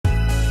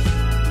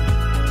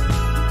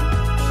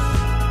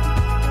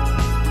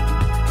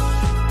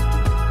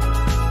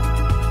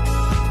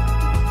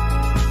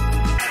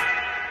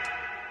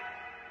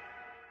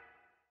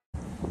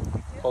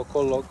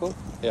Local.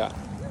 Yeah.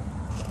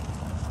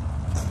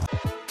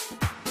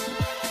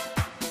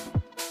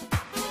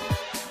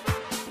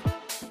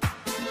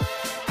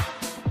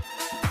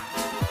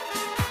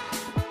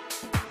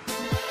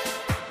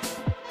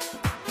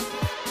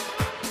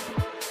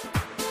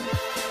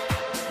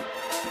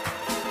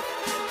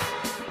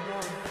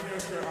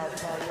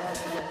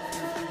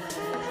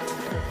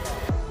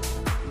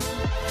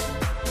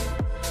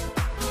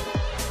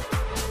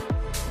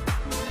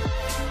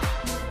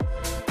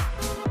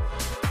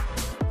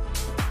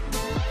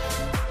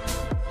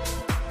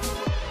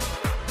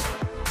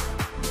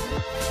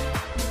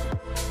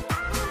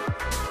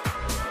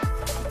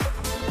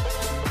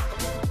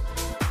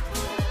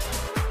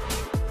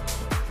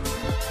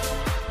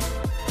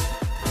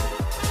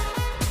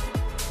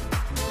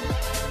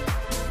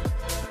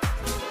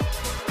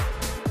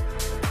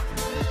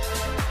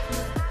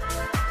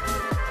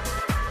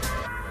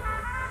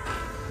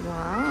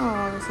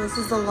 So this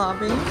is the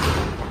lobby.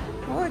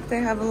 Oh, look,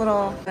 they have a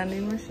little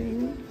vending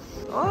machine.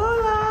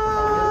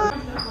 Hola!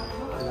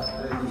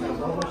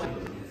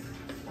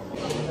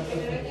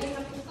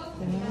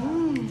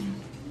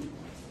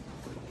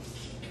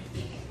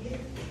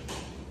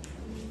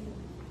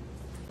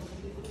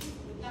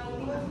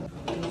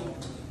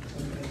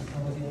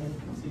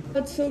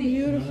 That's so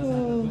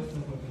beautiful.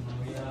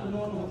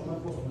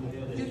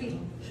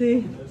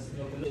 See?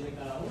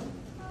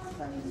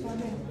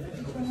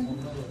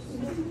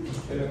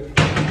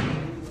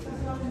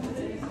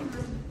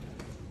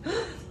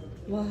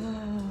 Wow.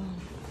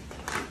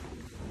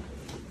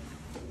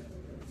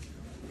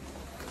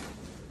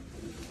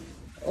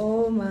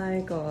 Oh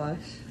my gosh.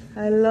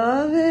 I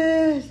love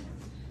it.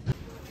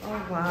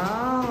 Oh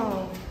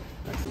wow.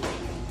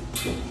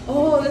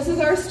 Oh, this is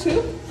ours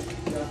too?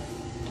 Yeah.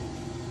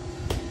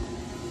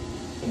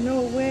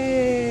 No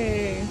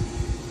way.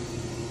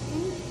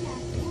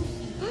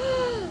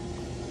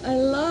 I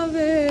love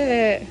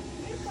it.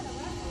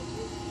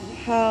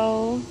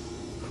 How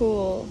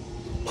cool.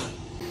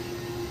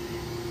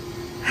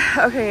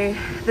 Okay,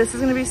 this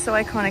is gonna be so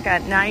iconic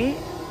at night.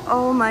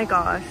 Oh my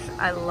gosh,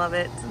 I love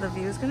it. The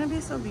view is gonna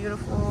be so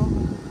beautiful.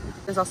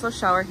 There's also a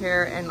shower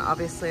here and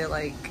obviously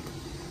like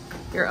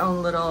your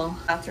own little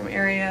bathroom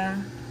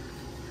area.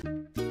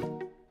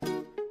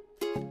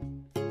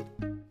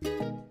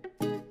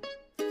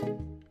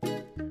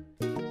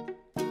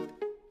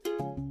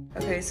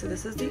 Okay, so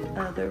this is the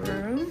other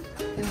room,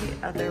 and the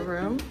other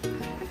room,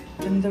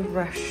 and the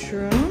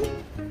restroom.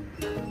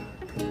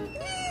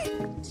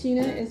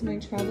 Tina is my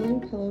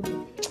traveling pillow.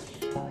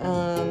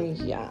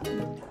 Yeah.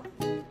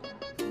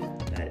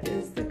 That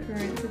is the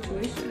current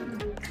situation.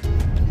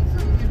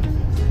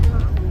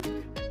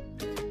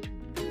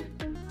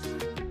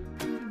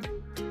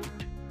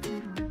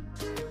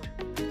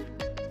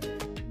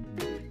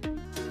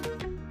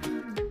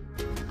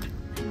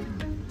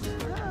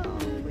 Wow,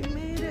 we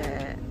made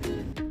it.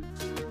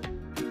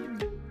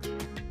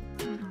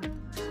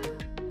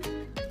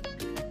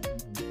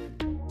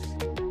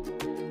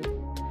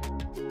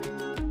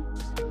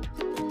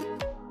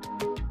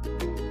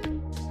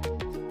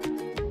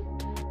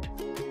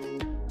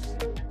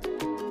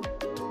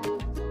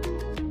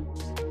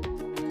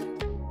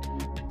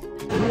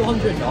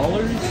 $200?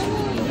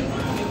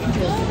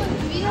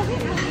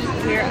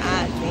 We're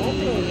at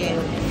the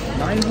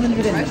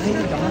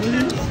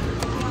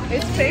 $990?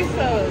 It's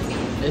pesos.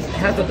 It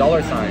has a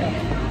dollar sign.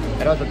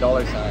 It has a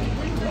dollar sign.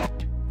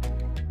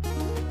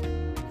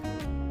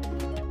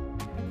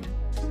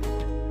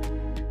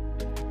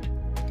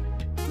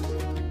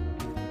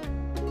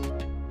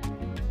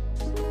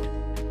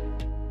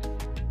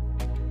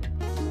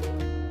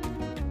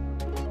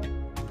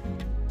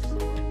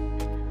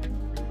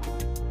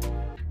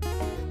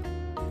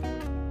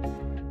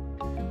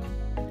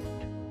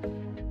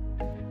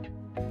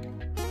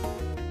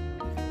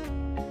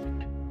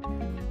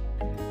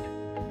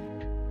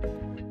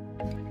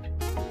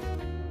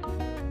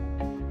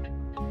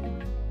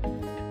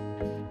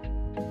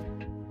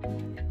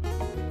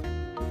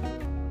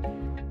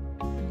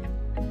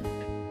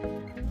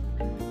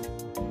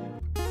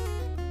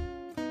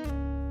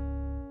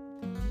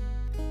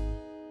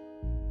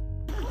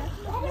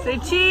 Say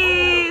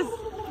cheese!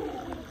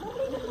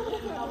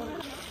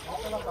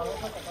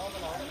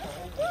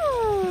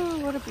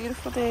 Ooh, what a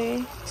beautiful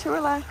day to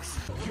relax.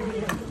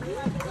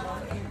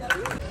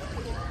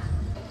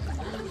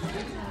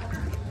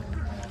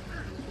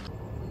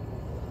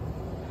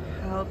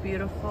 How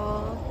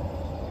beautiful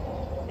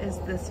is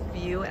this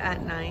view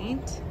at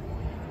night?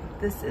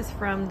 This is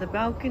from the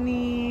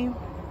balcony,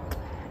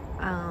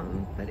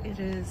 but it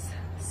is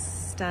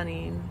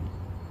stunning.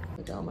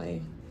 Look at all my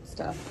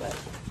stuff, but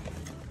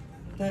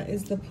that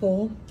is the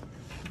pool.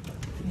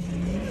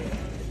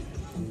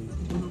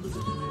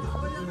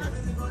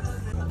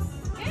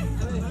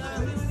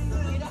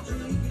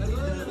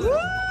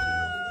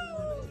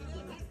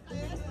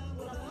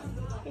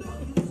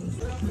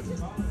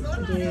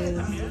 It is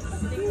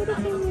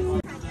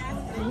beautiful. I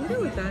wonder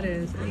what that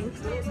is. It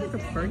looks almost like a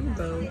party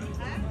boat. I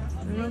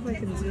don't know if I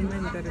can zoom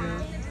in good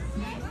enough.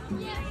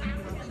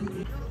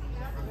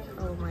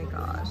 Oh my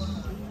gosh.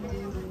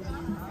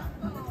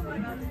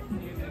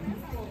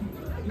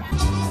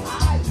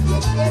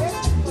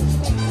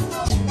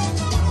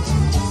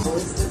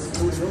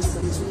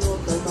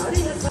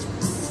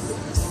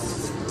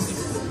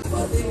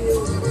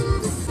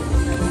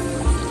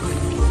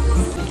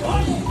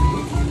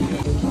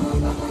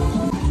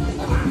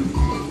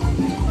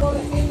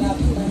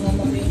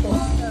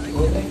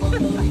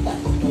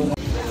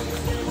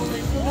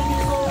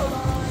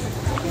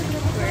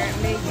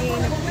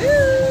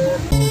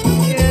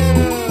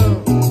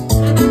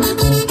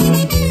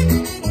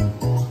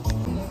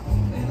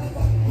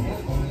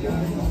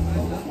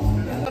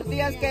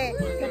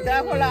 Que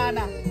trajo la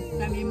Ana.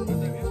 También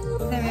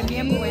se ven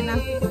bien buenas.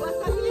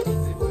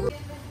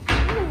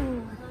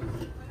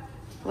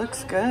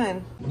 Looks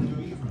good.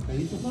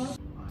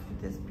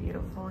 This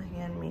beautiful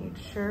handmade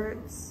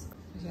shirts.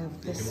 We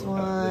have this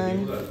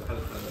one.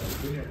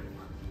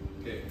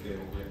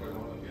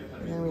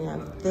 And then we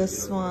have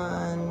this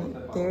one.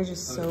 They're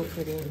just so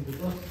pretty. Then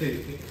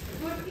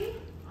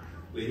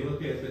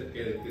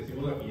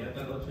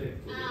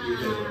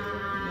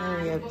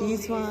we have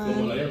these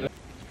ones.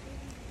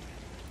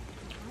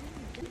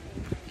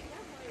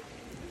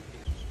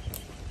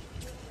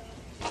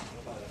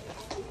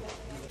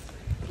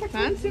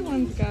 Fancy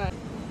one's got.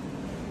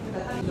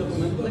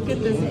 Look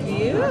at this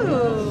view.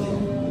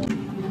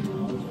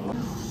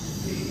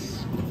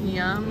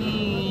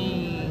 Yummy.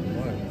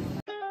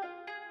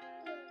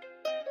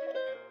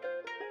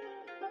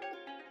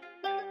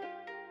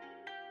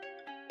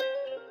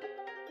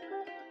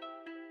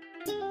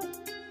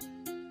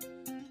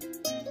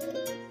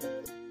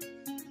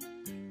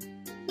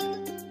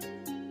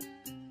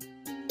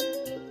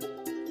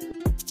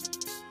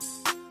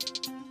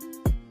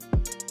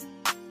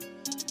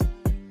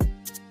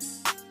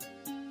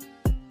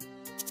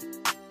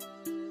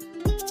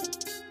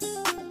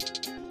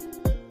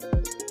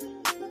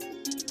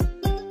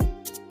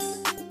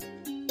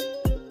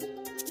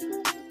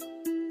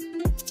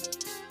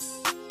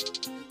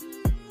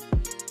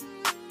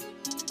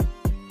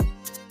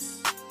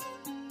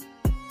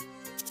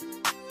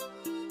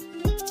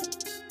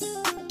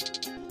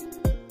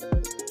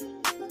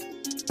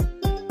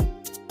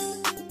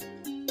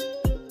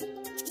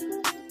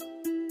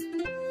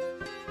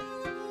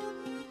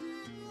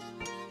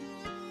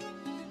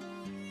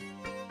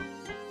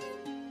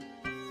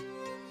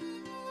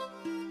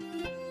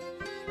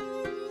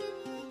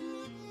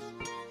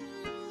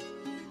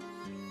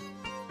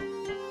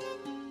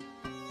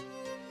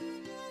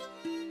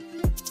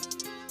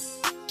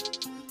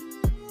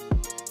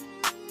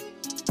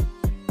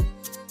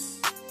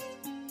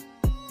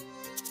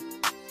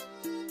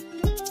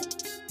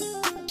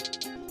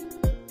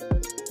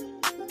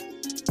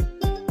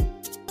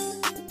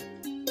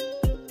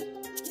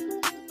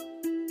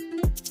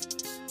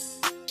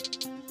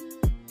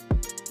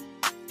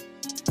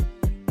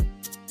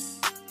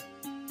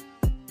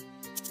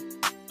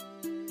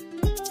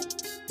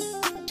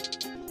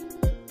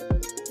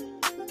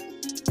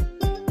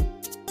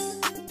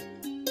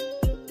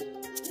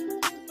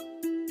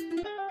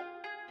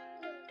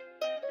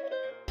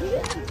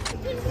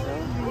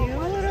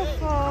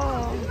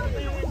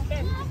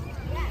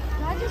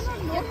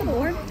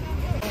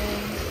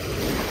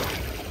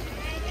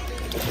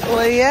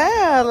 Well,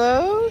 yeah,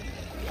 look.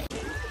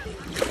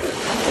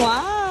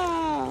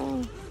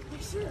 Wow.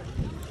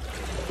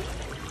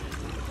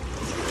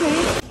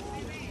 Okay.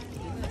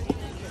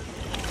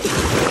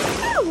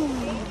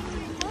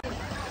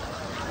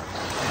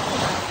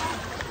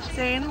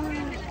 Saying,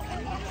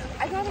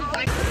 I got a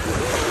bike.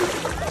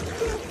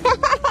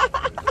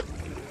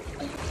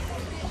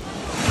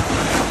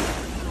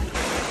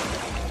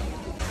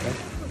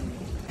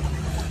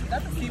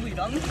 That's a seaweed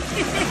on me.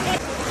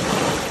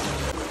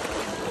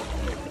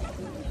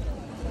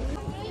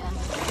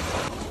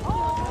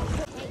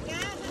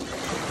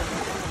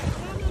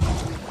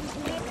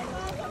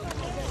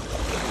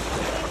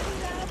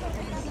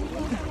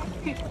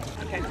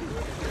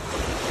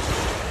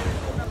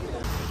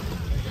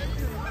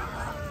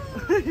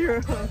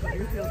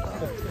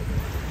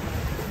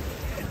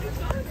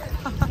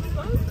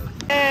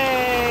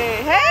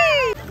 Hey,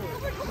 hey!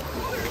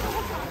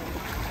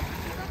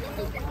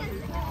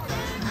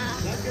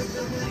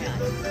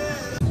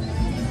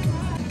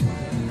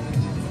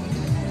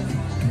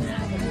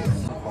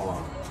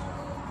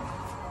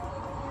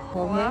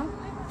 What?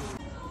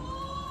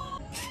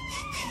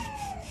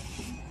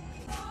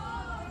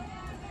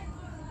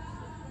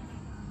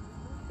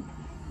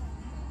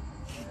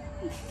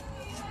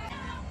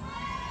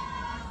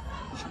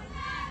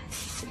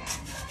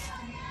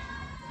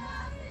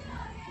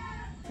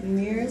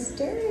 Mirror's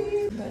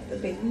dirty, but the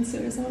bathing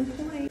suit is on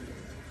point.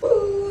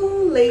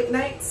 Ooh, late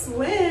night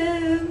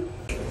swim.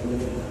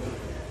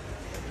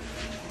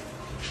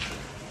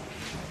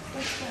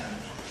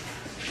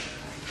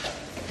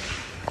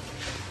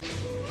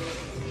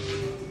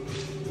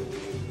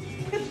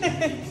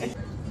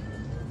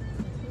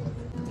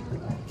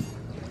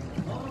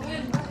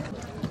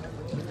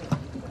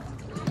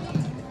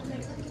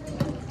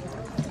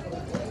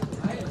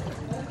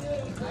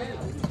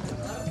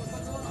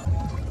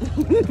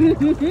 Oh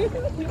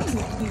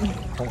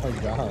my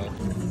god.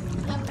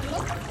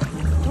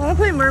 Wanna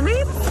play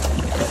mermaids?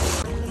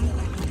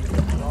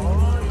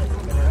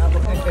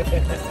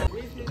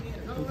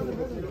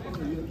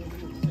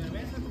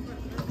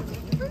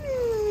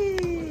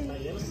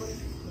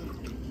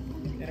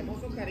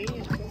 Hermoso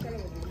cariño, tócalo.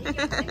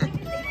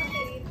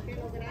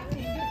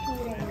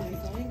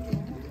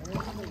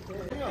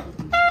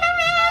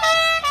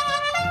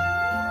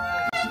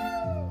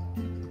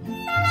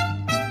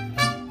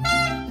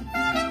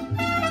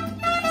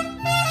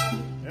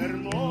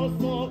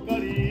 Hermoso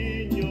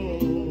cariño,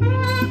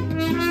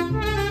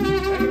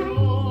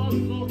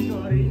 hermoso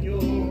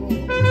cariño.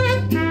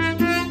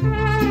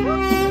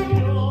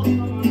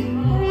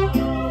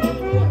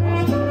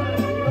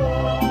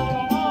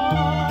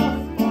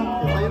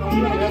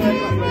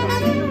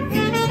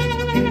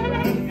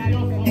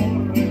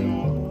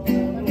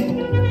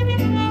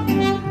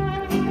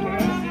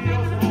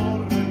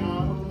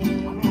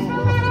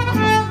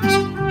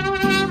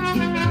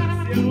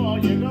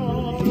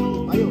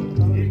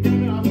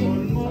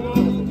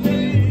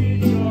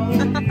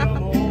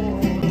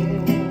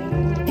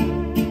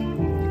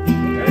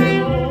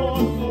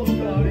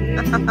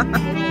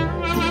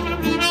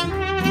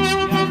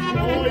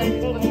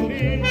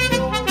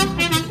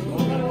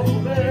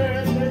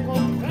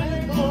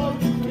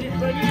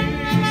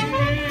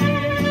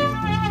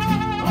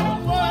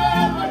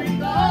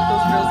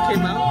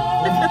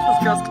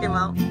 Those girls came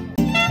out.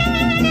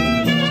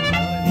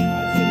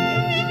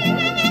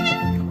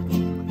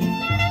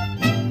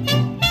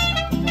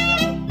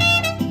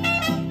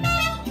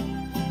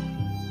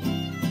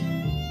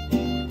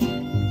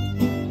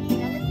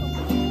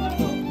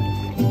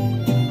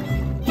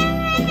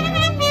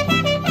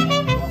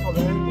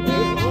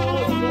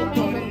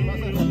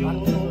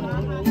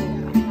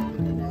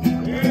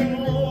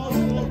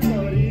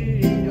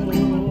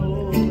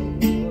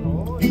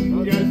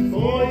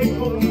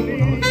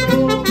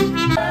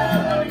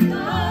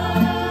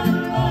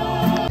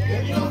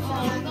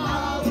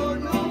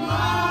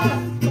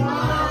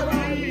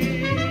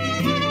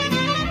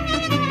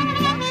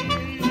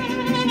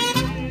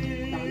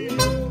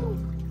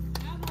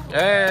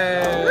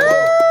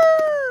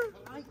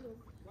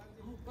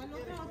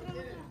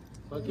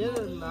 Cualquiera,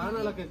 la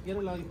Ana, la que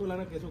quiere, la dijo la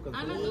Ana que es su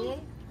canción.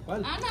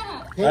 ¿Cuál?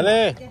 Ana.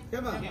 Dale. ¿Qué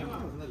va?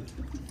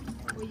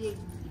 Oye.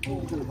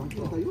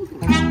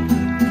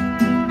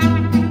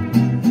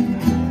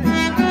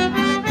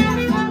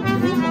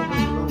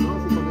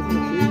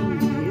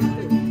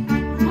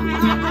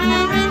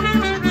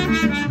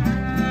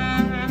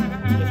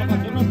 Esa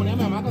canción me ponía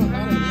mi mamá cuando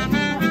estaba en el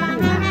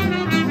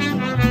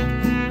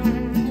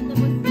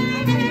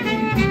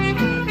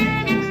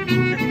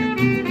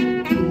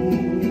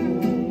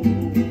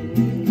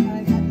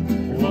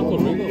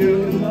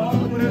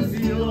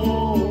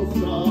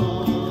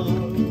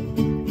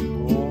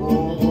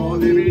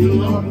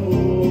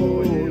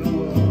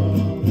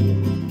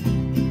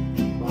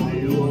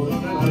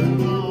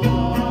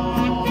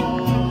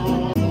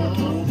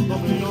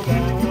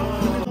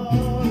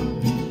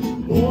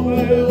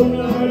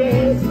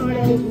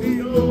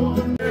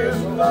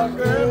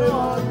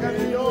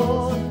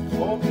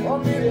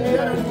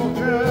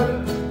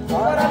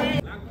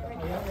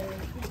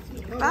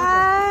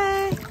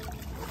Bye.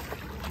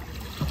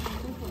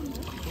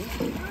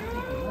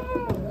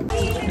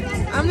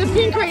 I'm the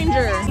Pink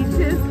Ranger.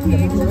 Peaches,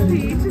 peaches,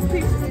 peaches,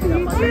 peaches,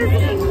 peaches.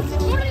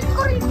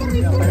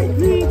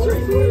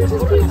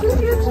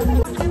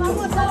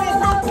 Vamos a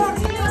besar por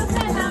Dios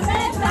en la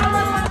mesa.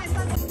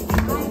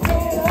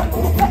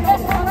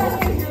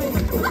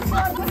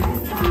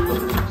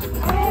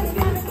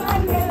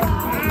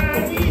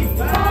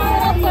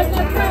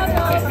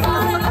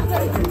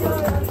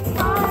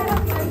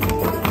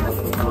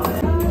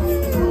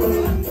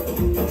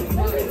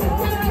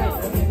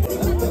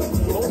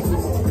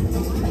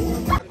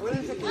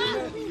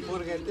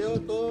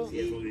 todo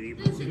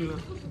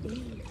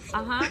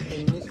Ajá.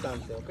 en un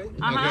instante, ¿ok?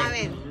 Ajá. A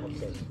ver.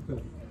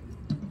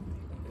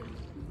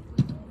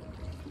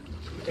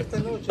 Esta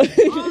noche.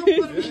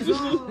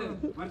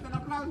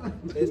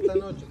 Esta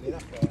noche, mira.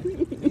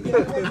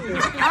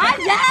 ¡Ah,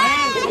 ya!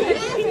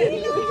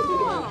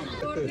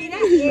 Mira,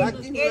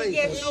 el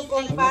yerno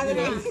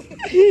compadre.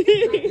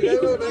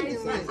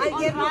 Al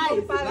yerno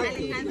compadre.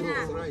 Alejandra.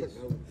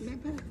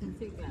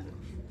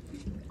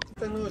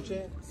 Esta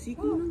noche,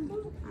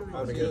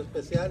 ha sido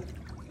especial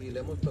y le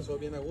hemos pasado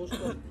bien a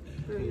gusto.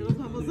 Pero nos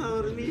vamos a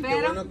dormir.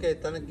 Qué bueno que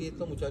están aquí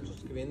estos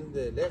muchachos que vienen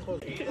de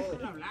lejos y todo.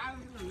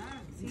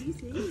 Sí,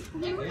 sí.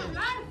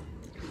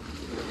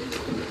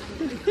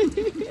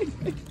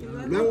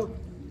 Luego.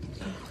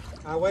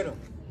 Bueno,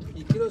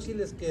 y quiero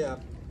decirles que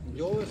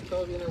yo he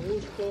estado bien a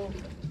gusto.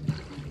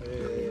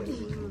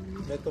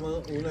 Me he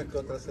tomado una que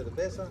otra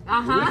cerveza.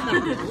 Ajá.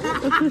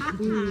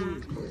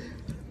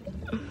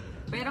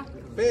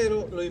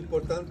 Pero lo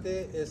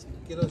importante es,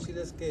 quiero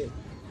decirles que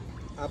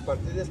a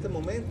partir de este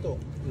momento,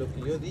 lo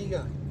que yo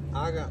diga,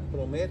 haga,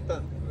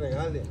 prometa,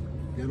 regale,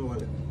 ya no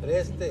vale,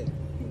 preste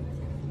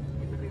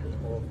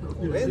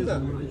o venda,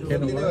 no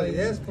tiene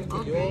validez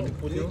porque yo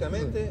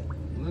jurídicamente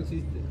no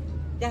existe.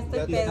 Ya estoy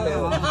Ya te pedo.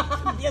 pedo.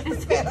 Ya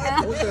estoy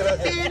pedo. Muchas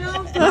gracias.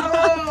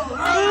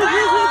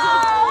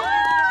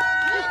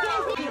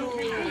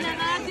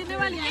 Nada tiene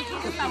validez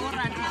porque está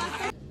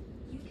borracha.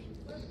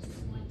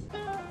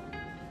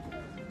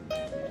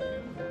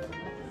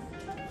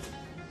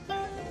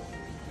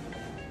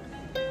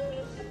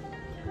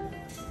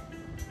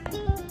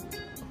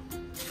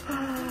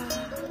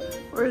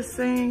 We're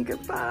saying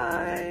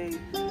goodbye.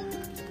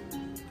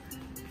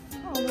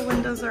 All the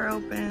windows are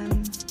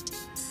open.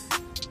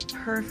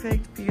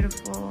 Perfect,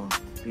 beautiful,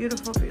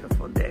 beautiful,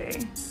 beautiful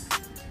day.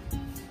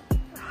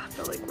 I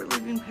feel like we're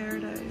leaving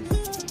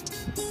paradise.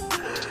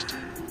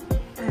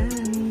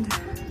 And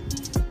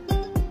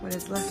what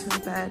is left of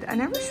the bed. I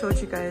never showed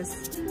you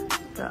guys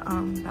the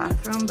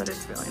bathroom, but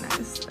it's really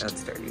nice.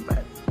 It's dirty,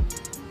 but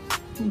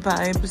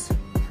vibes.